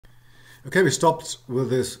Okay, we stopped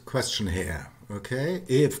with this question here. Okay,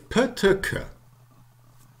 if Pötöke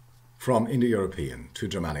from Indo-European to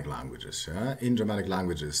Germanic languages, in Germanic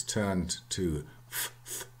languages turned to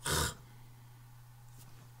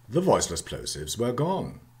the voiceless plosives were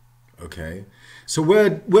gone. Okay, so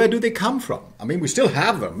where do they come from? I mean, we still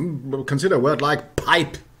have them. Consider a word like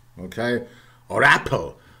pipe, okay, or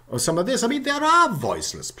apple, or some of this. I mean, there are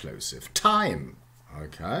voiceless plosive. Time,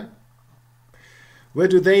 okay. Where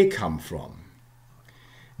do they come from?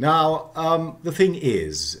 Now, the thing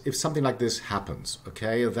is, if something like this happens,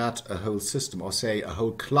 okay, that a whole system, or say a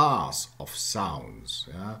whole class of sounds,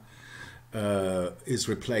 is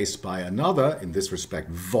replaced by another, in this respect,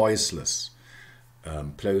 voiceless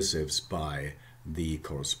plosives by the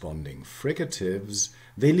corresponding fricatives,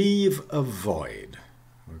 they leave a void,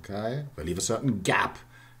 okay? They leave a certain gap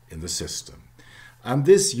in the system. And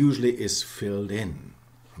this usually is filled in.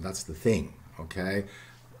 And that's the thing, okay?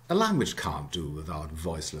 A language can't do without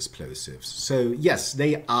voiceless plosives. So yes,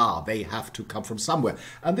 they have to come from somewhere.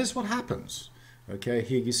 And this is what happens. Okay,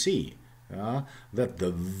 here you see that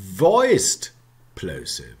the voiced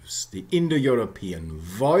plosives, the Indo-European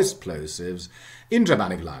voiced plosives in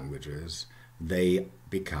Germanic languages, they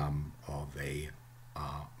become, or they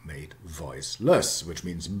are made voiceless, which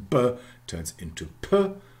means b turns into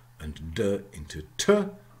p, and d into t,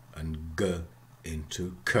 and g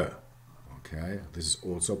into k. Okay, this is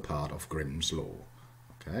also part of Grimm's law.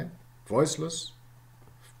 Okay, voiceless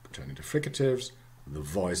turn into fricatives, the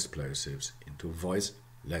voiced plosives into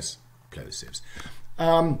voiceless plosives.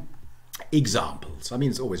 Examples. I mean,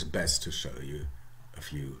 it's always best to show you a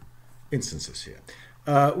few instances here.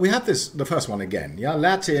 We had this, the first one again. Yeah,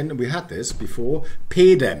 Latin. We had this before.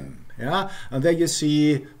 Pedem. Yeah, and there you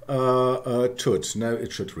see tut. No,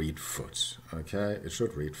 it should read foot. Okay, it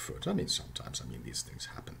should read foot. I mean, sometimes, these things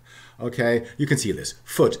happen. Okay, you can see this.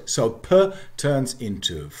 Foot. So p turns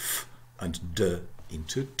into f and d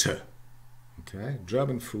into t. Okay,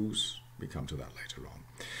 German Fuß. We come to that later on.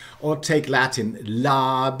 Or take Latin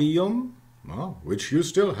labium, which you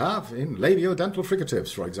still have in labiodental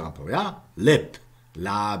fricatives, for example. Yeah, lip.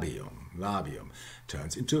 Labium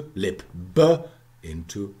turns into lip. B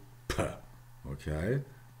into p. Okay.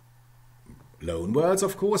 Loan words,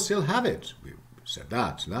 of course, still have it. We said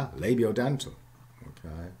that. Labiodental.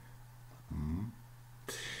 Okay.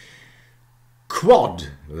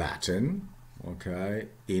 Quad Latin. Okay.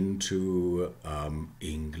 Into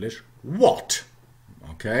English. What?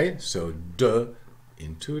 Okay. So d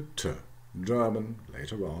into t. German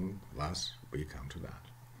later on. Thus we come to that.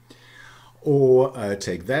 Or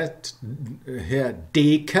take that here,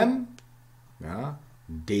 decem, yeah,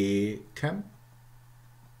 decem,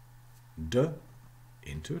 d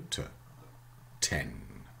into t, 10,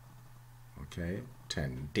 okay,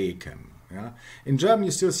 10, decem, yeah. In German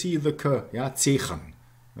you still see the k, yeah, zechen,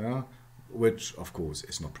 yeah, which of course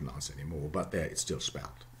is not pronounced anymore, but there it's still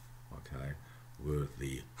spelled, okay, with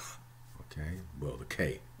the, okay, well the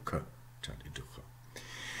k turned into k.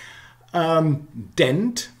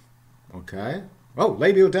 Dent. Okay. Oh,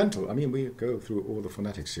 labiodental. I mean, we go through all the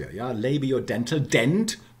phonetics here. Yeah, labiodental,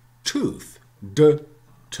 dent, tooth, d,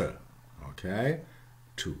 t. Okay,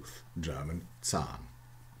 tooth, German, Zahn.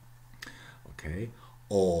 Okay,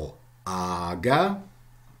 or aga.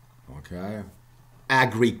 Okay,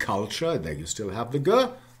 agriculture. There you still have the g.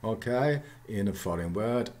 Okay, in a foreign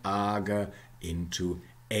word, aga into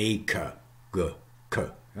acre, g, k.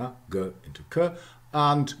 Yeah, g into k.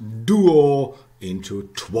 And duo into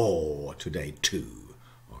two, today two,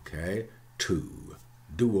 okay, two,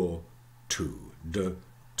 duo, two, d,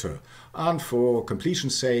 t. And for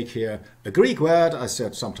completion's sake here, a Greek word, I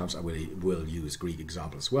said sometimes I will use Greek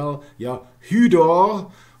example as well, yeah, hydor,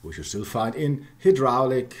 which you still find in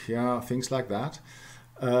hydraulic, yeah, things like that,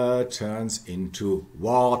 turns into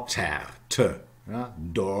water, t, yeah,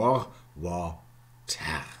 dor,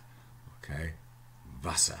 water, okay,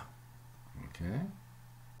 Wasser, okay.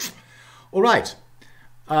 All right.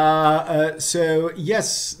 So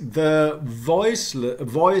yes, the voiced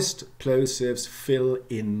plosives fill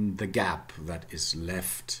in the gap that is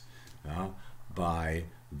left by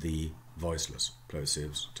the voiceless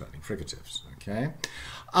plosives turning fricatives. Okay.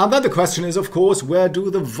 And then the question is, of course, where do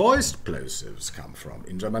the voiced plosives come from?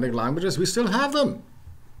 In Germanic languages, we still have them.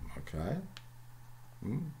 Okay.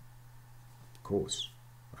 Of course.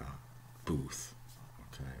 Booth.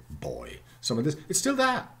 Okay. Boy. Some of this, it's still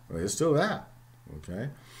there. It's still there. Okay.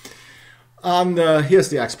 And here's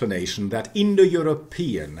the explanation that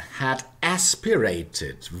Indo-European had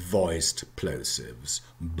aspirated voiced plosives.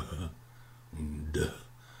 B, d,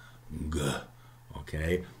 g.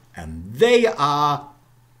 Okay. And they are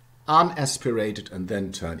unaspirated and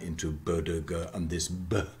then turn into b, d, g, and this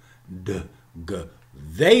b, d, g,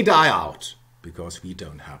 they die out because we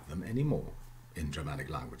don't have them anymore in Germanic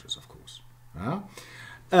languages, of course.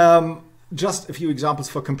 Just a few examples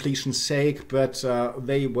for completion's sake, but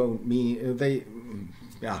they won't mean,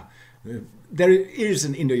 there is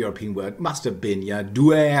an Indo-European word, must have been,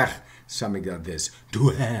 douer, something like this,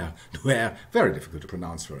 douer, very difficult to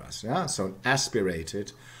pronounce for us, so an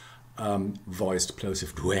aspirated voiced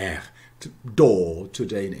plosive douer, door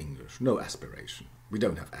today in English, no aspiration. We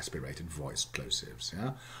don't have aspirated voiced plosives,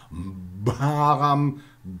 Baram,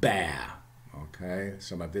 bear, okay,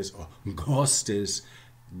 some of this, or Ghost is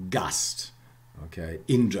Gast, okay,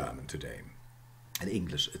 in German today. In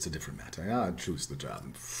English, it's a different matter. I choose the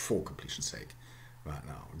German for completion's sake right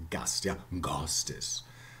now. Gast, Ghost is,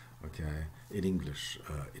 okay. In English,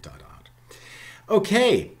 it died out.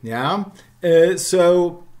 Okay,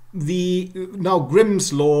 so now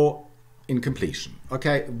Grimm's law in completion.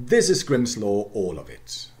 Okay, this is Grimm's law, all of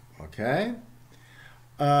it. Okay,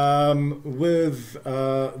 with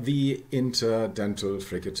the interdental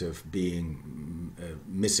fricative being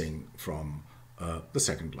missing from the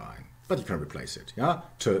second line, but you can replace it.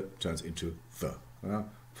 T turns into the.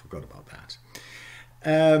 Forgot about that.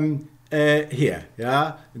 Here,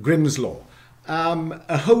 Grimm's law.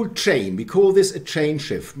 A whole chain, we call this a chain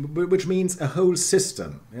shift, which means a whole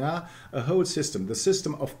system, a whole system. The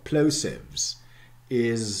system of plosives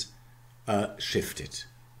is shifted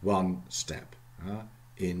one step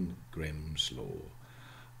in Grimm's law.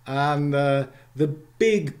 And the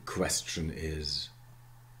big question is,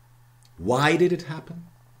 why did it happen?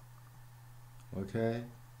 Okay.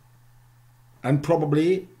 And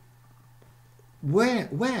probably,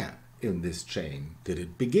 where in this chain did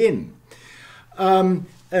it begin?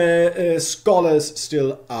 Scholars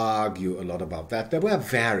still argue a lot about that. There were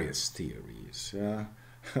various theories,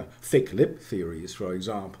 thick lip theories, for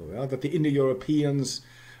example, that the Indo-Europeans,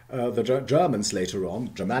 the Germans later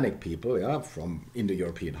on, Germanic people, from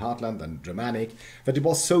Indo-European heartland and Germanic, that it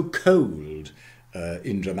was so cold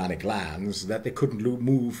in Germanic lands that they couldn't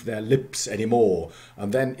move their lips anymore.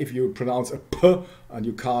 And then if you pronounce a p and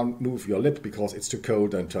you can't move your lip because it's too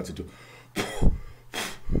cold, then it turns into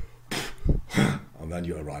and then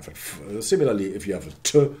you arrive at f. Similarly, if you have a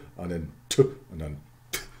t and then t and then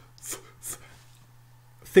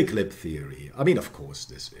thick lip theory. I mean, of course,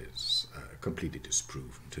 this is completely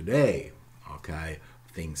disproven today. Okay,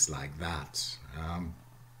 things like that.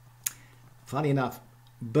 Funny enough,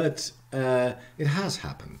 but it has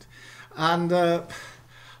happened, and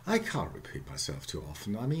I can't repeat myself too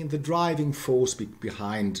often. I mean, the driving force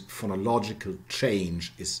behind phonological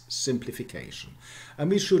change is simplification. And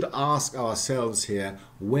we should ask ourselves here,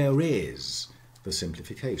 where is the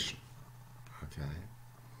simplification? Okay.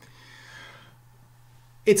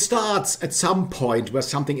 It starts at some point where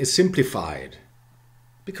something is simplified.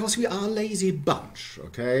 Because we are a lazy bunch,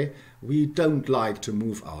 okay? We don't like to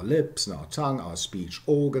move our lips and our tongue, our speech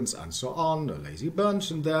organs and so on, a lazy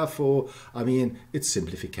bunch, and therefore, I mean, it's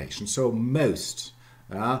simplification. So most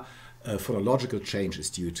phonological change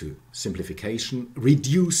is due to simplification,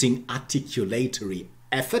 reducing articulatory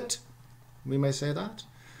effort, we may say that,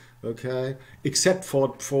 okay? Except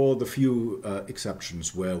for the few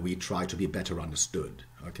exceptions where we try to be better understood,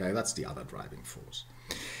 okay? That's the other driving force.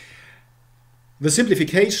 The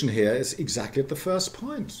simplification here is exactly at the first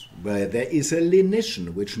point, where there is a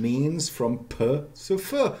lenition, which means from p to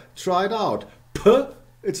f. Try it out. P,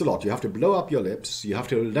 it's a lot. You have to blow up your lips. You have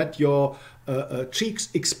to let your cheeks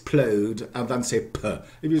explode and then say p.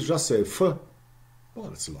 If you just say f, well,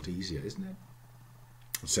 it's a lot easier, isn't it?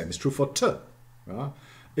 The same is true for t.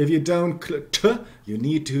 If you don't t,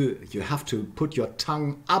 you have to put your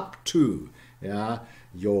tongue up to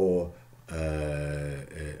your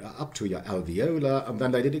up to your alveolar, and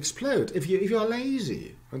then let it explode. If you're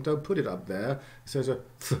lazy and don't put it up there, it says a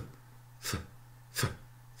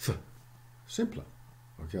simpler,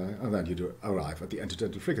 okay? And then you do arrive at the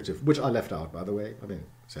interdental fricative, which I left out, by the way. I mean,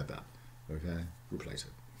 said that, okay? Replace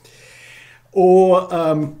it. Or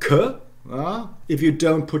k. If you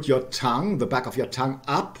don't put your tongue, the back of your tongue,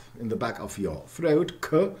 up in the back of your throat,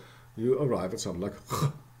 k, you arrive at something like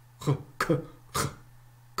k.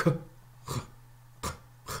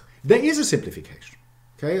 There is a simplification.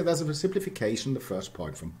 Okay, there's a simplification. The first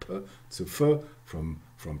point from p to f, from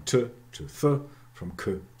t to th, from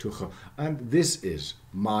k to ch, and this is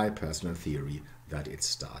my personal theory that it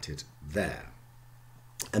started there.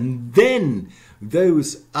 And then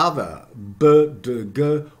those other b, d,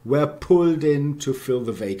 g were pulled in to fill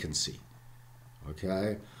the vacancy.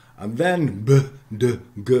 Okay, and then b, d,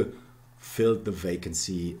 g filled the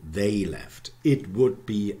vacancy they left. It would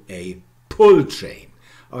be a pull chain,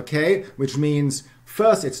 okay? Which means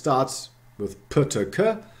first it starts with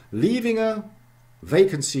putke, leaving a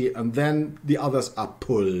vacancy, and then the others are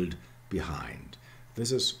pulled behind.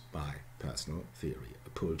 This is my personal theory, a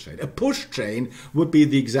pull chain. A push chain would be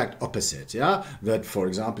the exact opposite, yeah? That, for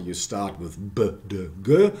example, you start with b, d,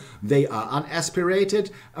 g, they are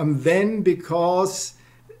unaspirated, and then because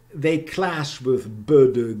they clash with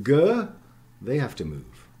b, d, g, they have to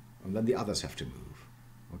move, and then the others have to move,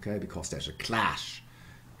 okay? Because there's a clash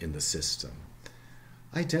in the system.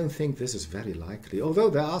 I don't think this is very likely, although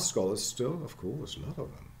there are scholars still, of course, a lot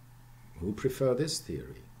of them, who prefer this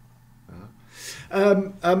theory.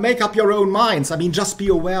 Make up your own minds. I mean, just be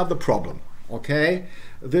aware of the problem, okay?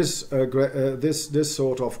 This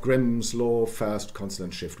sort of Grimm's law, first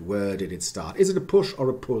consonant shift, where did it start? Is it a push or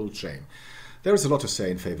a pull chain? There is a lot to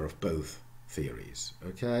say in favor of both theories,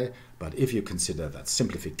 okay? But if you consider that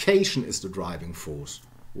simplification is the driving force,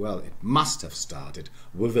 well, it must have started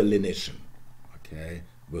with a lenition. Okay,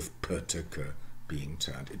 with putke being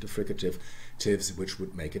turned into fricatives, which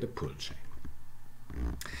would make it a pull chain.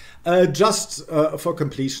 Just for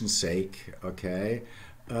completion's sake, okay,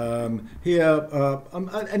 here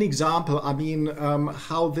an example, I mean,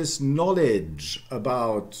 how this knowledge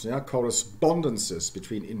about correspondences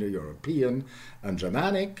between Indo-European and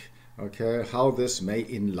Germanic, okay, how this may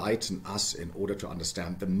enlighten us in order to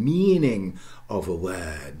understand the meaning of a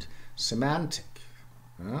word. Semantics.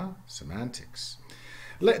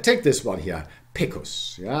 Take this one here,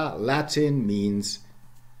 picus. Yeah, Latin means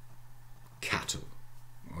cattle.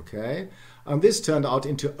 Okay, and this turned out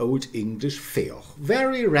into Old English feoch,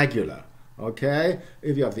 very regular. Okay,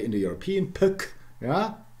 if you have the Indo-European pic,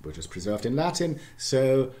 yeah, which is preserved in Latin,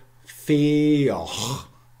 so feoch.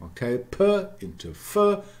 Okay, p into f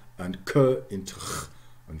and k into ch,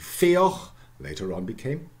 and feoch later on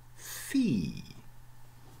became fee,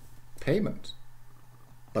 payment.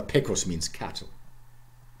 But picus means cattle.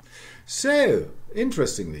 So,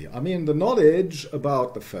 interestingly, I mean, the knowledge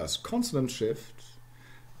about the first consonant shift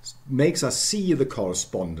makes us see the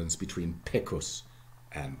correspondence between picus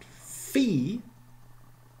and fee,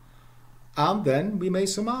 and then we may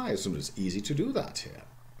surmise, and it's easy to do that here,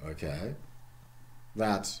 okay,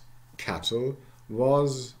 that cattle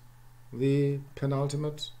was the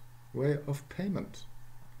penultimate way of payment.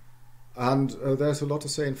 And there's a lot to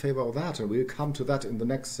say in favor of that, and we'll come to that in the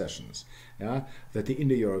next sessions, yeah, that the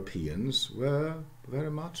Indo-Europeans were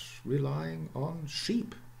very much relying on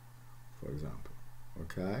sheep, for example,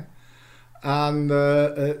 okay? And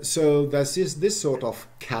so this sort of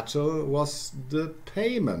cattle was the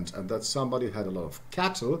payment, and that somebody who had a lot of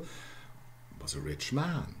cattle was a rich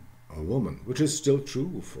man or woman, which is still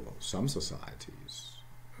true for some societies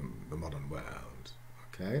in the modern world.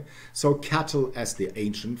 Okay? So cattle as the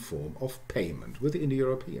ancient form of payment with the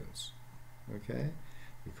Indo-Europeans. Okay?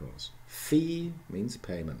 Because fee means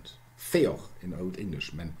payment. Feoch in Old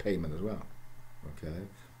English meant payment as well. Okay?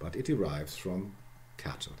 But it derives from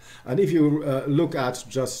cattle. And if you look at,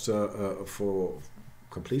 just for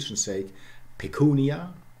completion's sake,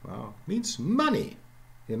 pecunia, well, means money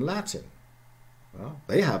in Latin. Well,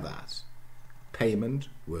 they have that. Payment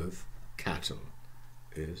with cattle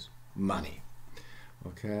is money.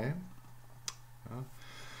 Okay.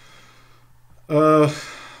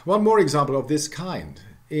 One more example of this kind.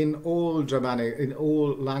 In all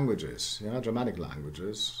languages, Germanic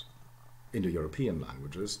languages, Indo-European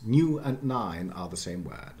languages, new and nine are the same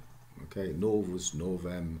word. Okay, novus,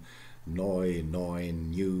 novem, neu, neun,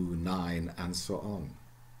 new, nine, and so on.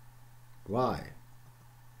 Why?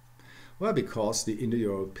 Well, because the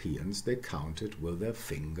Indo-Europeans, they counted with their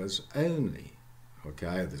fingers only.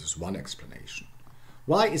 Okay, this is one explanation.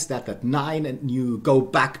 Why is that nine and new go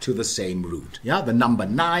back to the same root? Yeah, the number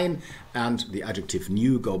 9 and the adjective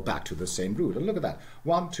new go back to the same root. And look at that.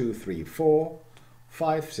 1, 2, 3, 4,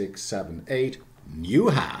 5, 6, 7, 8. New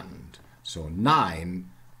hand. So 9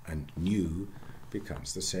 and new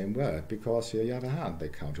becomes the same word, because here you have a hand. They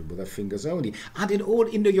counted with their fingers only. And in all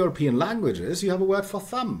Indo-European languages, you have a word for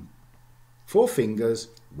thumb. 4 fingers,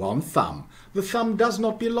 1 thumb. The thumb does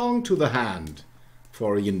not belong to the hand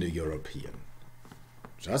for Indo-European.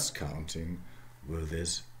 Just counting with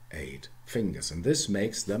his 8 fingers. And this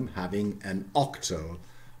makes them having an octal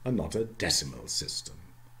and not a decimal system.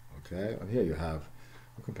 Okay, and here you have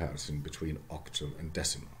a comparison between octal and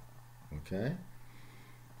decimal. Okay,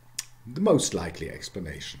 the most likely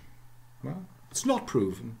explanation. Well, it's not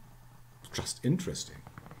proven, it's just interesting.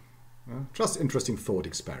 Just interesting thought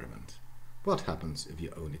experiment. What happens if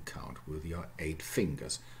you only count with your 8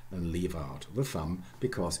 fingers and leave out the thumb,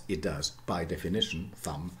 because it does, by definition,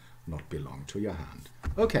 thumb not belong to your hand.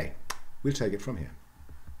 Okay, we'll take it from here.